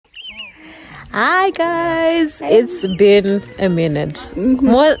Hi guys, it's been a minute.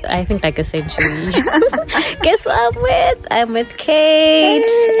 More, I think like a century. Guess what I'm with? I'm with Kate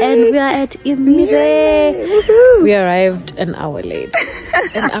and we are at Imire. We arrived an hour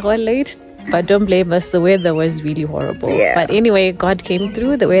late. But don't blame us, the weather was really horrible. But anyway, God came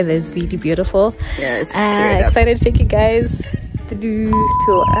through. The weather is really beautiful. Excited to take you guys through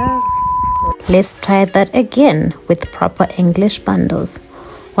to Let's try that again with proper English bundles.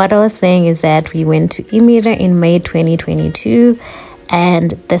 What I was saying is that we went to Imire in May 2022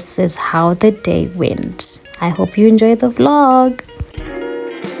 and this is how the day went. I hope you enjoy the vlog.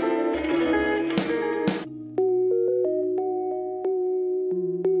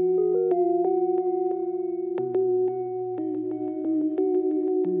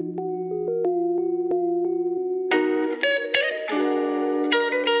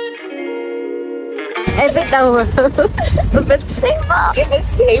 I think that was a bit stable. Give it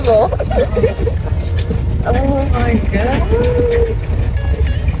stable. Oh my god.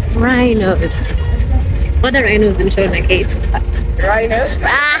 Rhinos. What are rhinos in Shona, Kate? Rhinos?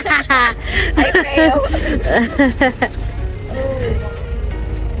 I failed.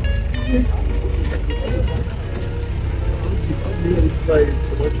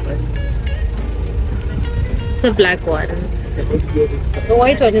 The black one. The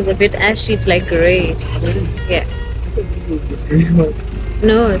white one is a bit ashy, it's like grey. Yeah.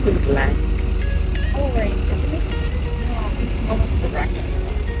 No, it's black. Oh, right. Almost the black.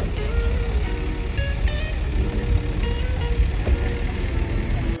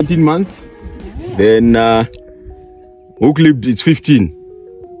 19 months. Then hook lipped it's 15.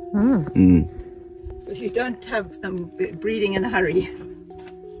 So if you don't have them breeding in a hurry,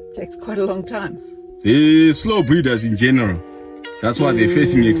 it takes quite a long time. The slow breeders in general, that's why they're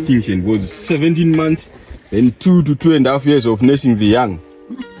facing extinction. Was 17 months and 2 to 2.5 years of nursing the young.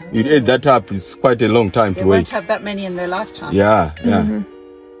 You add that up, it's quite a long time to wait. They won't have that many in their lifetime. Yeah.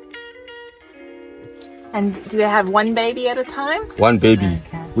 And do they have one baby at a time? One baby.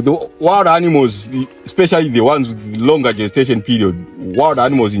 With the wild animals, especially the ones with longer gestation period, wild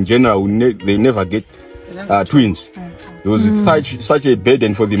animals in general, they never get twins. It was such a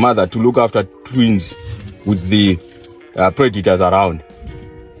burden for the mother to look after twins with the predators around.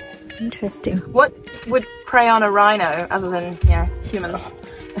 Interesting. What would prey on a rhino other than, humans?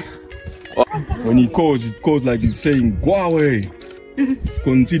 When it calls like it's saying, go away. It's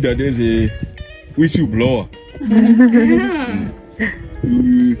considered as a whistleblower.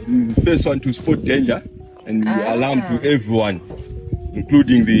 The first one to spot danger and alarm to everyone,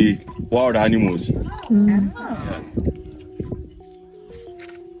 including the wild animals.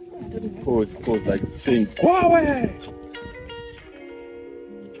 It calls like saying, go away.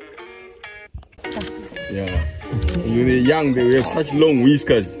 Yeah. When they're young, they have such long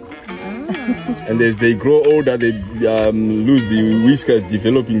whiskers. And as they grow older, they lose the whiskers,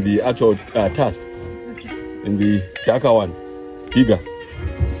 developing the actual tusk. And the darker one, bigger.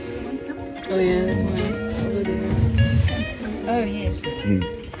 Oh yeah, that's one.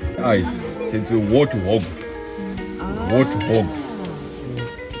 Oh yes. It's a warthog. Warthog.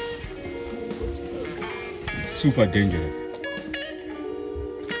 It's super dangerous.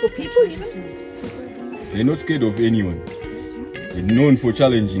 For people, They're not scared of anyone. They're known for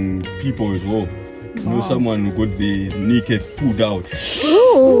challenging people as well. You know, someone who got the kneecap pulled out.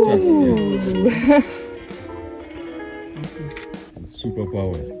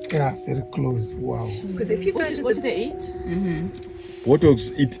 Superpowers. Yeah, very close. Wow. Because if you go to what do they eat?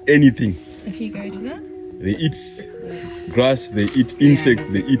 Warthogs eat anything. If you go to that? They eat grass, they eat insects,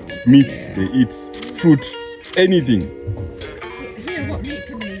 they eat meat, they eat fruit, anything. Yeah, what meat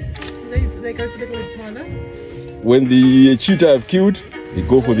can they eat? Do they go for the little private? When the cheetah have killed, they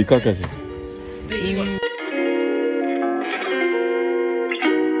go for the carcasses. They eat what?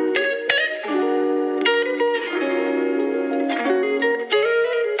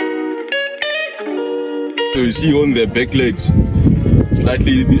 So you see on their back legs,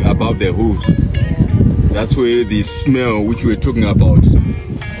 slightly above their hooves. That's where the smell which we're talking about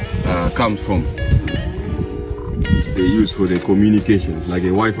comes from. Which they use for their communication, like a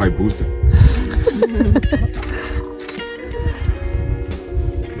Wi-Fi booster.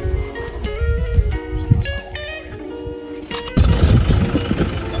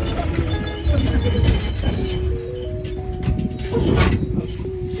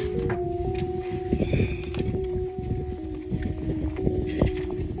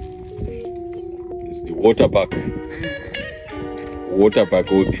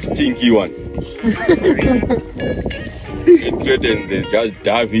 Waterbuck or the stinky one. They threaten, they just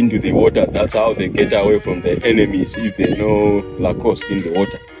dive into the water. That's how they get away from their enemies if they know Lacoste in the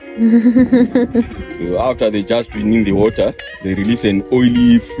water. So after they just been in the water, they release an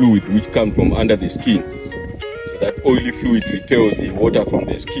oily fluid which comes from under the skin. So that oily fluid repels the water from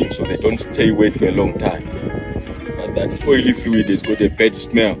the skin, so they don't stay wet for a long time. But that oily fluid has got a bad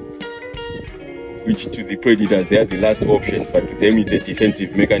smell, which to the predators they are the last option, but to them it's a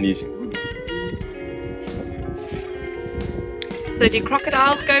defensive mechanism. So do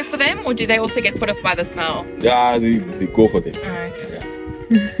crocodiles go for them, or do they also get put off by the smell? Yeah, they go for them. Oh, okay. Yeah.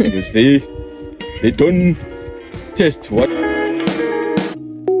 Because they don't test what.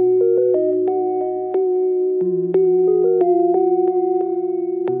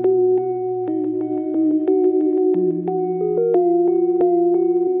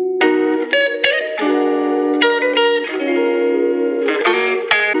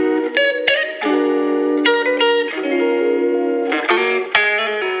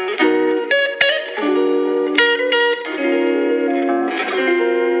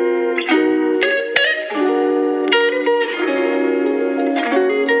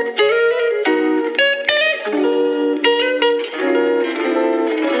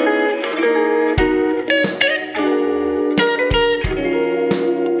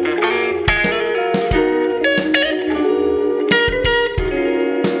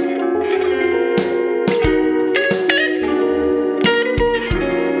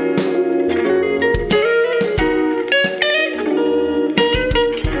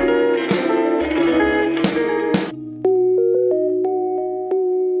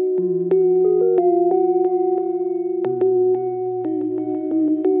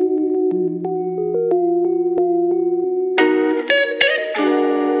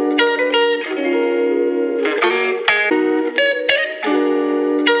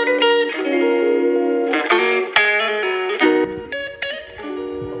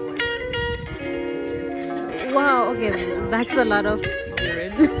 Wow, okay, that's a lot of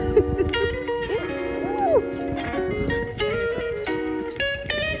urine.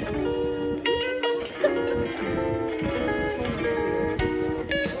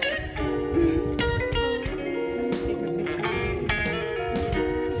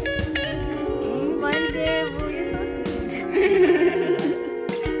 One day, boo, you're so sweet.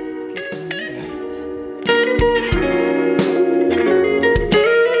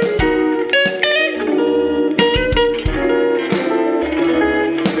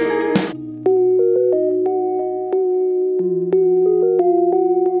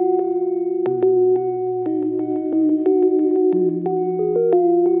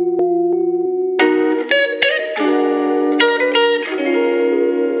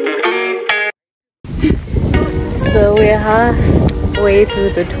 So we're halfway through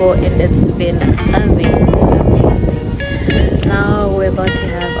the tour and it's been amazing. Now we're about to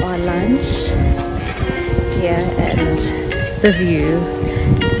have our lunch here and the view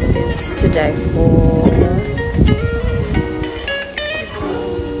is to die for.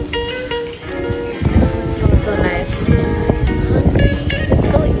 The food smells so nice. Let's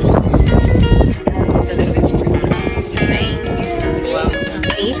go eat. It's a little bit thanks. Well,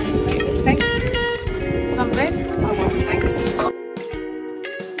 Eat. thanks. Some bread? I want thanks.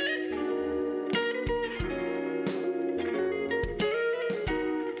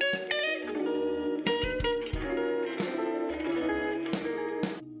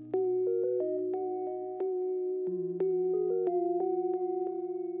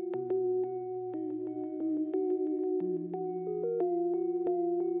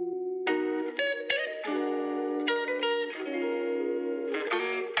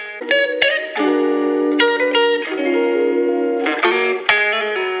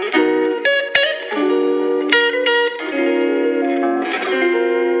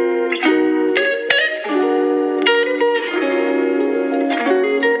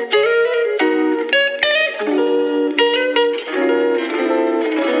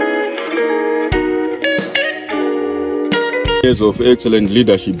 Years of excellent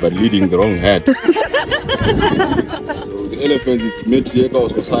leadership, but leading the wrong hand. So the elephant is matriarchal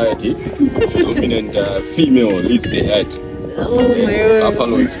society. Dominant female leads the head.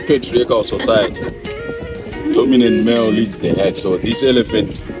 Buffalo is patriarchal society. Dominant male leads the head. So this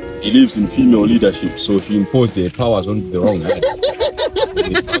elephant, he lives in female leadership. So she imposed their powers on the wrong head.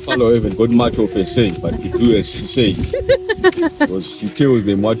 The buffalo haven't got much of a say, but they do as she says, because she tells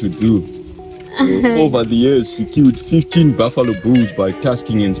them what to do. So over the years, she killed 15 buffalo bulls by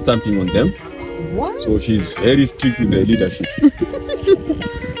tasking and stamping on them. What? So she's very strict with her leadership.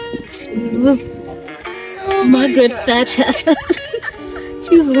 Margaret Thatcher.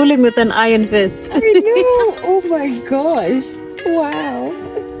 She's ruling with an iron fist. I know. Oh my gosh. Wow.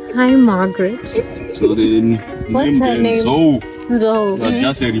 Hi, Margaret. So they What's named her her name? Zoe. So, It was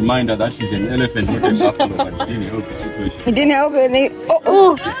just a reminder that she's an elephant, not a buffalo, but it didn't help the situation. It didn't help any.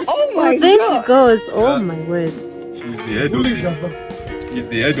 oh, My there God. she goes. Oh Yeah. my word. She's the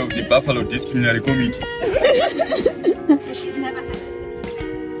head of the Buffalo Disciplinary Committee. So she's never had.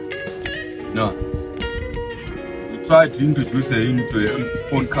 No. We tried to introduce her into her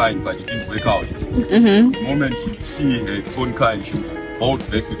own kind, but it didn't work out. The moment she see her own kind, she would bolt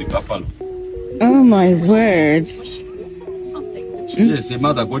back to the buffalo. Oh my word. Something. Yes, her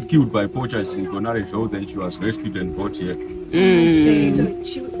mother got killed by poachers in Gonare Show, then she was rescued and brought here. So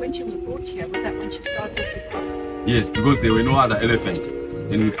when she was brought here, was that when she started with buffalo? Yes, because there were no other elephant.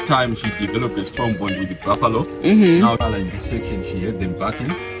 And with time, she developed a strong bond with the buffalo. Now, in this section, she had them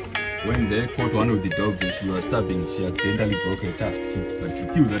barking. When they caught one of the dogs and she was stabbing, she accidentally broke her tusk, but she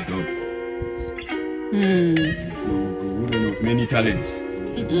killed that dog. So the woman of many talents.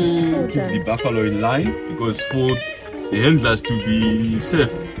 She keeps the buffalo in line, because for the handlers to be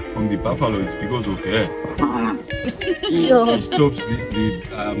safe from the buffalo, it's because of her. Yo. She stops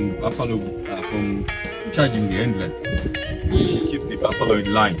the buffalo from charging the handlers. She keeps the buffalo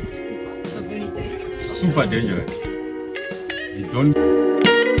in line. Super dangerous. They don't.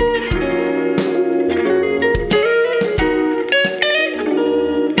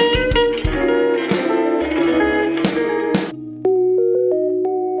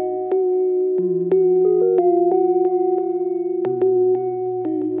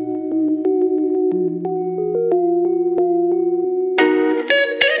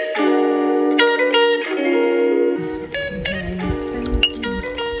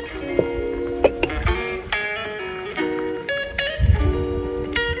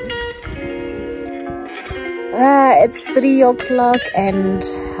 It's 3 o'clock and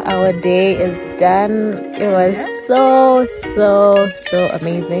our day is done. It was so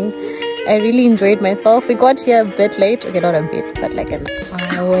amazing. I really enjoyed myself. We got here a bit late. Okay, not a bit, but like an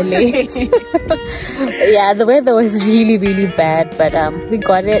hour late. Yeah, the weather was really bad, but we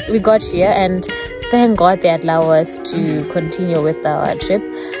got here, and thank God they allow us to continue with our trip.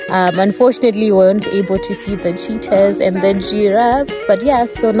 Unfortunately, we weren't able to see the cheetahs and the giraffes, but yeah,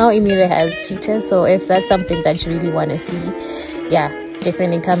 so now Imire has cheetahs. So if that's something that you really want to see, yeah,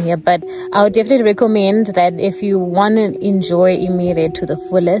 definitely come here. But I would definitely recommend that if you want to enjoy Imire to the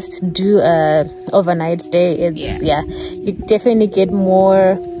fullest, do a overnight stay. It's you definitely get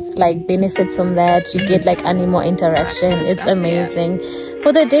more like benefits from that. You get like animal interaction. It's amazing.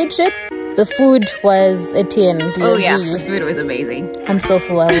 For the day trip, the food was a 10. Oh yeah, the food was amazing. I'm so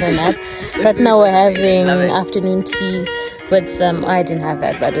full. I want a nap. Right now we're having afternoon tea with some, I didn't have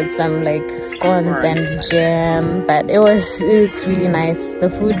that, but with some like scones and jam. But it's really nice. The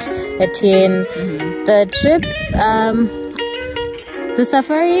food a 10. The trip, the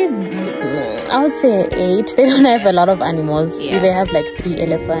safari, I would say 8. They don't have a lot of animals. They have like 3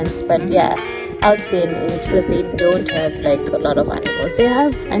 elephants, but yeah, I would say an 8 because they don't have like a lot of animals. They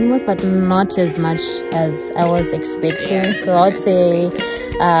have animals, but not as much as I was expecting. So I would say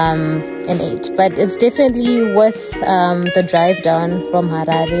an 8. But it's definitely worth the drive down from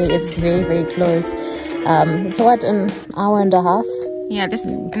Harare. It's very close. It's what, an hour and a half? Yeah, this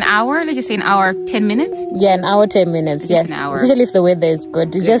is an hour. Let's just say an hour, 10 minutes. Yeah, an hour, 10 minutes. Just an hour. Especially if the weather is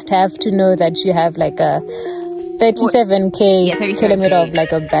good. You just have to know that you have like a 37k kilometer of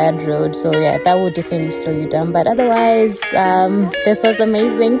like a bad road. So yeah, that would definitely slow you down. But otherwise, this was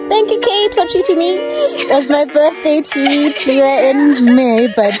amazing. Thank you, Kate, for treating me. It was my birthday treat. We were in May,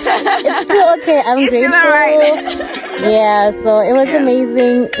 but it's still okay. I'm grateful. Yeah, so it was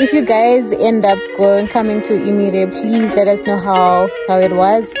amazing. If you guys end up coming to Imire, please let us know how it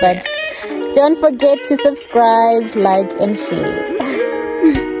was. But don't forget to subscribe, like, and share.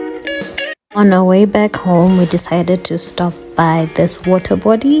 On our way back home, we decided to stop by this water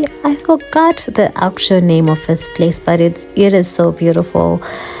body. I forgot the actual name of this place, but it is so beautiful.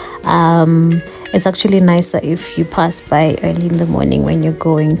 It's actually nicer if you pass by early in the morning when you're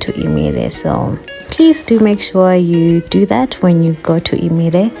going to Imire. So please do make sure you do that when you go to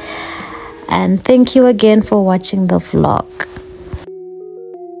Imire. And thank you again for watching the vlog.